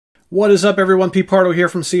What is up, everyone? Pete Pardo here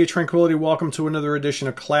from Sea of Tranquility. Welcome to another edition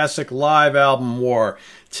of Classic Live Album War.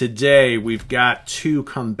 Today, we've got two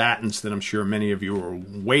combatants that I'm sure many of you are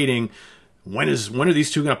waiting. When are these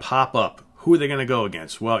two going to pop up? Who are they going to go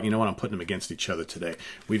against? Well, you know what? I'm putting them against each other today.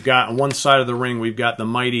 We've got, on one side of the ring, we've got the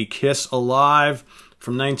mighty Kiss Alive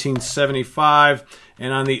from 1975.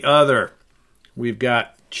 And on the other, we've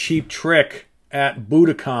got Cheap Trick at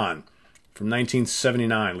Budokan from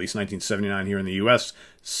 1979, at least 1979 here in the U.S.,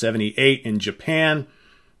 78 in Japan.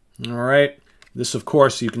 All right. This, of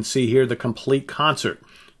course, you can see here the complete concert,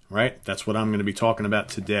 right? That's what I'm going to be talking about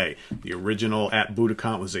today. The original At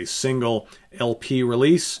Budokan was a single LP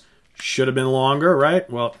release. Should have been longer, right?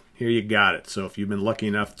 Well, here you got it. So if you've been lucky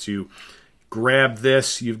enough to grab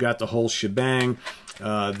this, you've got the whole shebang.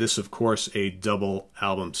 This, of course, a double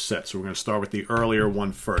album set. So we're going to start with the earlier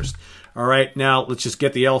one first. All right, now let's just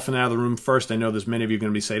get the elephant out of the room first. I know there's many of you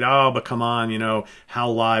going to be saying, oh, but come on, you know, how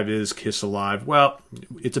live is Kiss Alive? Well,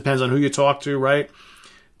 it depends on who you talk to, right?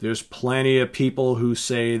 There's plenty of people who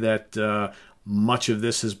say that much of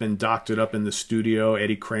this has been doctored up in the studio.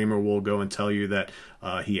 Eddie Kramer will go and tell you that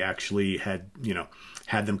he actually had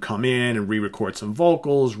them come in and re-record some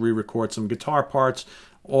vocals, re-record some guitar parts,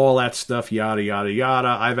 all that stuff, yada, yada, yada.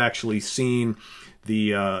 I've actually seen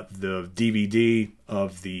the DVD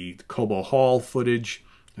of the Cobo Hall footage,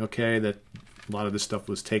 okay, that a lot of this stuff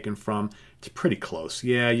was taken from. It's pretty close.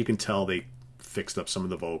 Yeah, you can tell they fixed up some of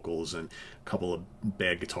the vocals and a couple of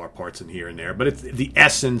bad guitar parts in here and there. But it's the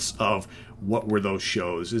essence of what were those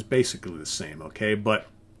shows is basically the same, okay? But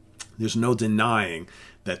there's no denying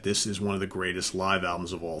that this is one of the greatest live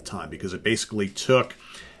albums of all time because it basically took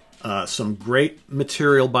some great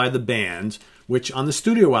material by the band, which on the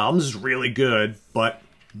studio albums is really good, but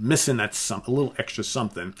missing that a little extra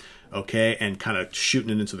something, okay, and kind of shooting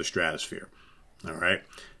it into the stratosphere, all right?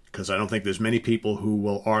 Because I don't think there's many people who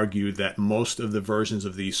will argue that most of the versions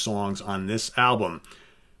of these songs on this album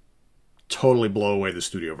totally blow away the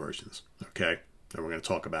studio versions, okay? And we're going to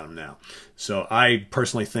talk about them now. So I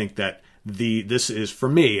personally think that this is, for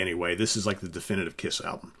me anyway, this is like the definitive Kiss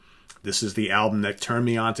album. This is the album that turned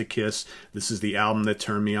me on to Kiss. This is the album that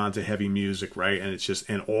turned me on to heavy music, right? And it's just,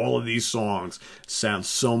 and all of these songs sound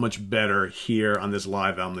so much better here on this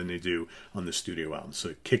live album than they do on the studio album. So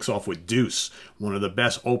it kicks off with Deuce, one of the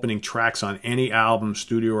best opening tracks on any album,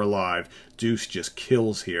 studio or live. Deuce just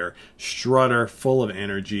kills here. Strutter, full of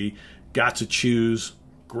energy. Got to Choose,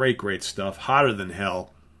 great, great stuff. Hotter Than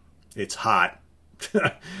Hell. It's hot.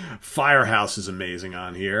 Firehouse is amazing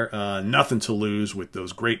on here. Nothing to Lose with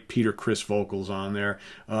those great Peter Criss vocals on there.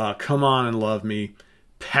 Come On and Love Me.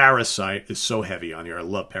 Parasite is so heavy on here. I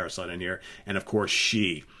love Parasite on here. And of course,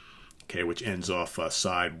 She, okay, which ends off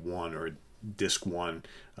side one or disc one,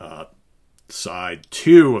 side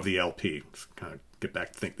two of the LP. Kind of get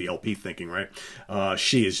back to the LP thinking, right?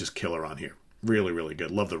 She is just killer on here. Really, really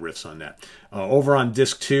good. Love the riffs on that. Over on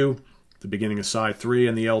disc two, the beginning of side three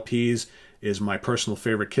and the LPs, is my personal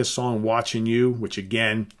favorite Kiss song, Watching You, which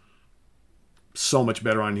again, so much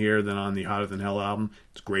better on here than on the Hotter Than Hell album.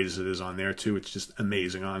 As great as it is on there too, it's just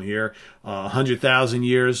amazing on here. 100,000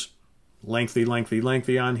 Years, lengthy, lengthy,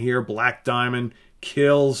 lengthy on here. Black Diamond,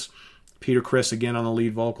 kills. Peter Criss again on the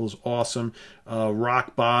lead vocals, awesome.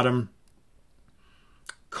 Rock Bottom,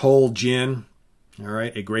 Cold Gin, all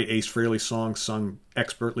right, a great Ace Frehley song sung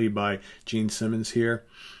expertly by Gene Simmons here.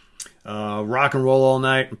 Rock and Roll All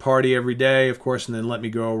Night and Party Every Day, of course, and then Let Me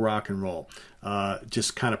Go, Rock and Roll.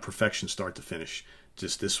 Just kind of perfection start to finish.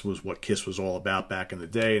 Just this was what Kiss was all about back in the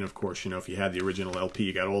day. And of course, you know, if you had the original LP,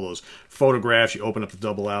 you got all those photographs. You open up the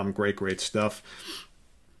double album, great, great stuff.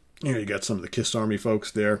 You know, you got some of the Kiss Army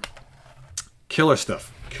folks there. Killer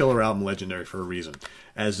stuff. Killer album, legendary for a reason,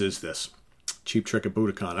 as is this. Cheap Trick at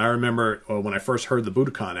Budokan. I remember when I first heard the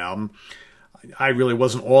Budokan album, I really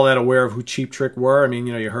wasn't all that aware of who Cheap Trick were. I mean,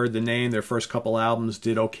 you know, you heard the name. Their first couple albums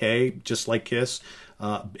did okay, just like Kiss.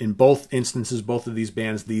 In both instances, both of these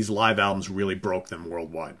bands, these live albums really broke them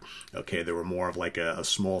worldwide. Okay, they were more of like a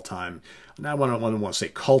small-time, I don't want to say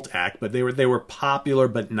cult act, but they were popular,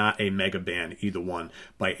 but not a mega band, either one,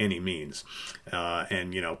 by any means.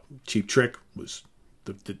 And, you know, Cheap Trick was...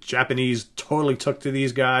 The Japanese totally took to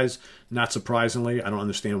these guys, not surprisingly. I don't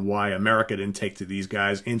understand why America didn't take to these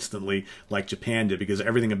guys instantly like Japan did, because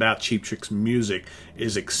everything about Cheap Trick's music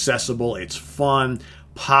is accessible, it's fun,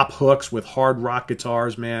 pop hooks with hard rock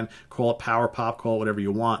guitars, man. Call it power pop, call it whatever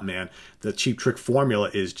you want, man. The Cheap Trick formula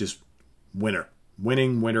is just winner.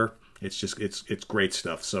 Winning, winner. It's just, it's great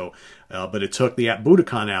stuff. So, but it took the At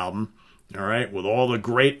Budokan album, All right, with all the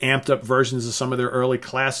great amped up versions of some of their early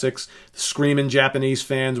classics, screaming Japanese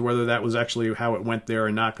fans, whether that was actually how it went there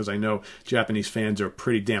or not, because I know Japanese fans are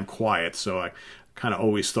pretty damn quiet, so I kind of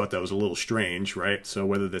always thought that was a little strange, right? So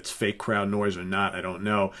whether that's fake crowd noise or not, I don't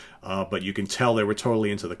know, but you can tell they were totally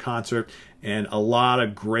into the concert, and a lot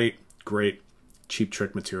of great Cheap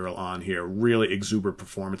Trick material on here. Really exuberant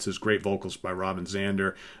performances, great vocals by Robin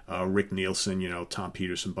Zander, Rick Nielsen, you know, Tom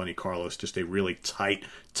Peterson, Bunny Carlos, just a really tight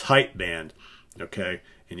band, okay?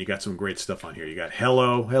 And you got some great stuff on here. You got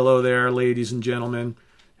Hello there, ladies and gentlemen.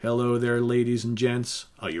 Hello there, ladies and gents.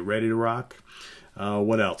 Are you ready to rock?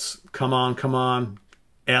 What else? Come on,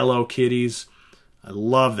 Hello Kitties. I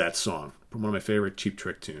love that song. One of my favorite Cheap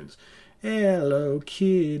Trick tunes. Hello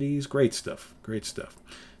Kitties. Great stuff, great stuff.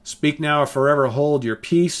 Speak Now or Forever Hold Your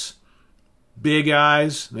Peace. Big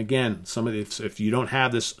Eyes. And again, some of the, if you don't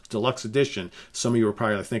have this deluxe edition, some of you are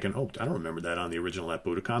probably thinking, oh, I don't remember that on the original at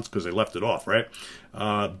Budokan's because they left it off, right?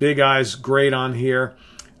 Big Eyes, great on here.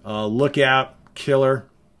 Look Out, Killer,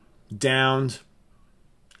 Downed,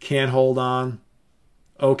 Can't Hold On,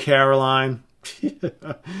 Oh Caroline.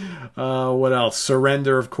 What else?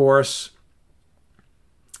 Surrender, of course.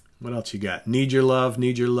 What else you got? Need Your Love,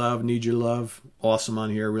 Need Your Love, Need Your Love. Awesome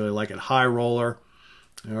on here. Really like it. High Roller.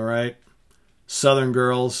 All right. Southern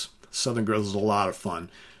Girls. Southern Girls is a lot of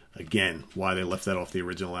fun. Again, why they left that off the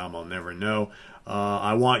original album, I'll never know.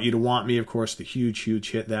 I Want You to Want Me, of course, the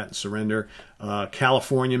huge hit, that and Surrender.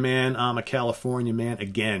 California Man, I'm a California Man.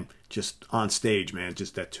 Again, just on stage, man.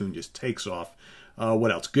 Just that tune just takes off.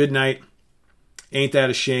 What else? Good Night. Ain't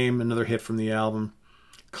That a Shame, another hit from the album.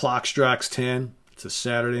 Clock Strikes 10. It's a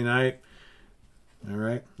Saturday night. All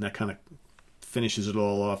right. And that kind of finishes it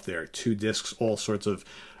all off there. 2 discs, all sorts of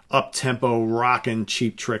up-tempo, rockin'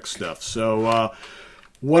 Cheap Trick stuff. So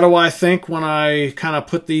what do I think when I kind of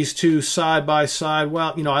put these two side by side?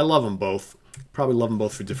 Well, you know, I love them both. Probably love them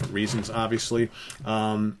both for different reasons, obviously.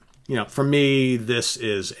 You know, for me, this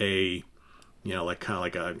is a, you know, like kind of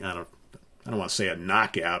like a, I don't want to say a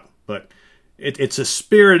knockout, but it's a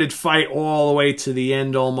spirited fight all the way to the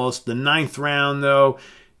end almost. The 9th round, though,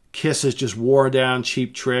 Kiss has just wore down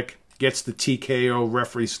Cheap Trick, gets the TKO,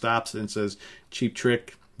 referee stops and says, Cheap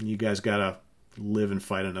Trick, you guys got to live and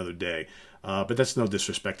fight another day. But that's no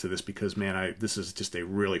disrespect to this because, man, this is just a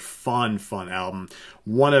really fun album.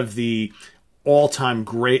 One of the all-time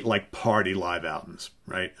great, like, party live albums,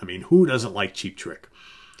 right? I mean, who doesn't like Cheap Trick?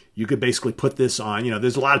 You could basically put this on, you know,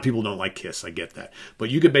 there's a lot of people who don't like Kiss, I get that. But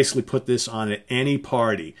you could basically put this on at any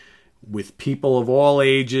party with people of all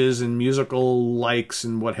ages and musical likes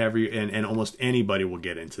and what have you, and almost anybody will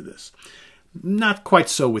get into this. Not quite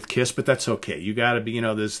so with Kiss, but that's okay. You got to be, you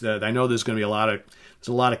know, I know there's going to be a lot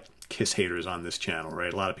of Kiss haters on this channel,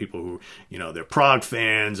 right? A lot of people who, you know, they're prog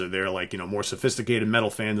fans or they're like, you know, more sophisticated metal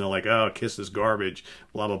fans and they're like, oh, Kiss is garbage,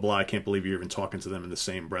 blah, blah, blah. I can't believe you're even talking to them in the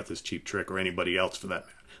same breath as Cheap Trick or anybody else for that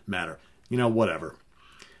matter. You know, whatever.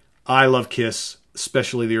 I love Kiss,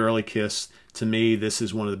 especially the early Kiss. To me, this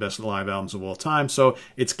is one of the best live albums of all time. So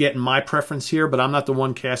it's getting my preference here, but I'm not the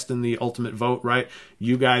one casting the ultimate vote, right?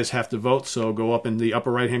 You guys have to vote. So go up in the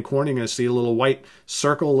upper right-hand corner. You're going to see a little white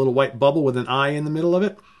circle, a little white bubble with an I in the middle of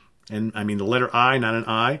it. And I mean the letter I, not an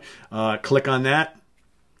I. Click on that.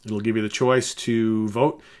 It'll give you the choice to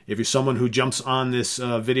vote. If you're someone who jumps on this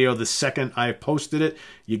video the second I posted it,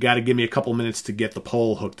 you got to give me a couple minutes to get the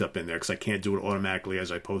poll hooked up in there because I can't do it automatically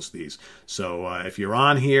as I post these. So if you're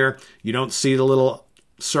on here, you don't see the little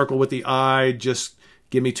circle with the I, just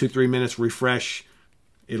give me 2-3 minutes, refresh.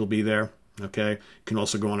 It'll be there. Okay. You can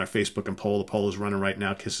also go on our Facebook and poll. The poll is running right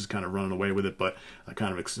now. Kiss is kind of running away with it, but I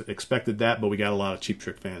kind of expected that. But we got a lot of Cheap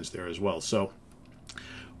Trick fans there as well. So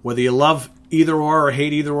whether you love either or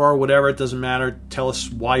hate either or, whatever, it doesn't matter. Tell us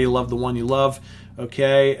why you love the one you love,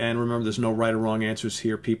 okay? And remember, there's no right or wrong answers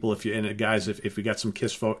here, people. Guys, if we got some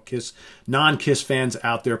non-Kiss fans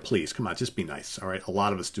out there, please, come on, just be nice, all right? A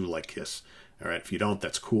lot of us do like Kiss, all right? If you don't,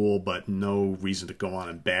 that's cool, but no reason to go on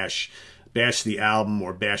and bash the album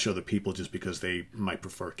or bash other people just because they might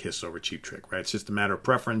prefer Kiss over Cheap Trick, right? It's just a matter of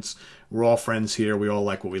preference. We're all friends here. We all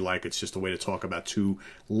like what we like. It's just a way to talk about 2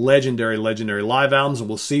 legendary live albums, and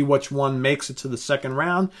we'll see which one makes it to the second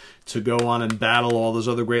round to go on and battle all those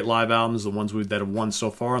other great live albums, the ones that have won so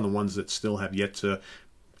far and the ones that still have yet to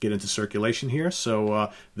get into circulation here. So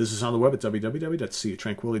this is on the web at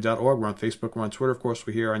www.seaoftranquility.org. We're on Facebook. We're on Twitter. Of course,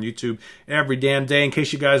 we're here on YouTube every damn day. In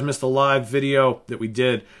case you guys missed the live video that we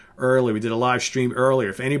did early, we did a live stream earlier.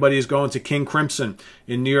 If anybody is going to King Crimson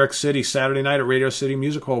in New York City Saturday night at Radio City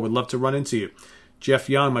Music Hall, we'd love to run into you. Jeff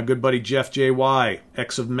Young, my good buddy Jeff J.Y.,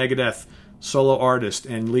 ex of Megadeth, solo artist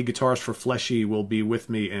and lead guitarist for Fleshy, will be with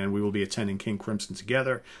me, and we will be attending King Crimson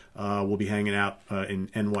together. We'll be hanging out in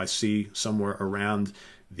NYC, somewhere around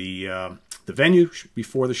the venue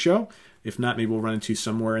before the show. If not, maybe we'll run into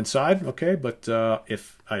somewhere inside, okay? But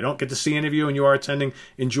if I don't get to see any of you and you are attending,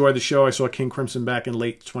 enjoy the show. I saw King Crimson back in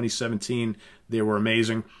late 2017. They were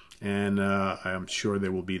amazing, and I'm sure they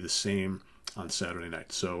will be the same on Saturday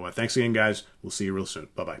night. So thanks again, guys. We'll see you real soon.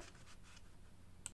 Bye-bye.